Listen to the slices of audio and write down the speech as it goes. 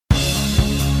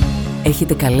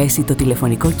Έχετε καλέσει το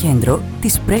τηλεφωνικό κέντρο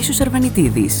της Πρέσιους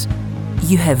Αρβανιτίδης.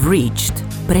 You have reached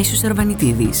Precious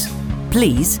Arvanitidis.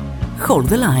 Please hold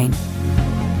the line.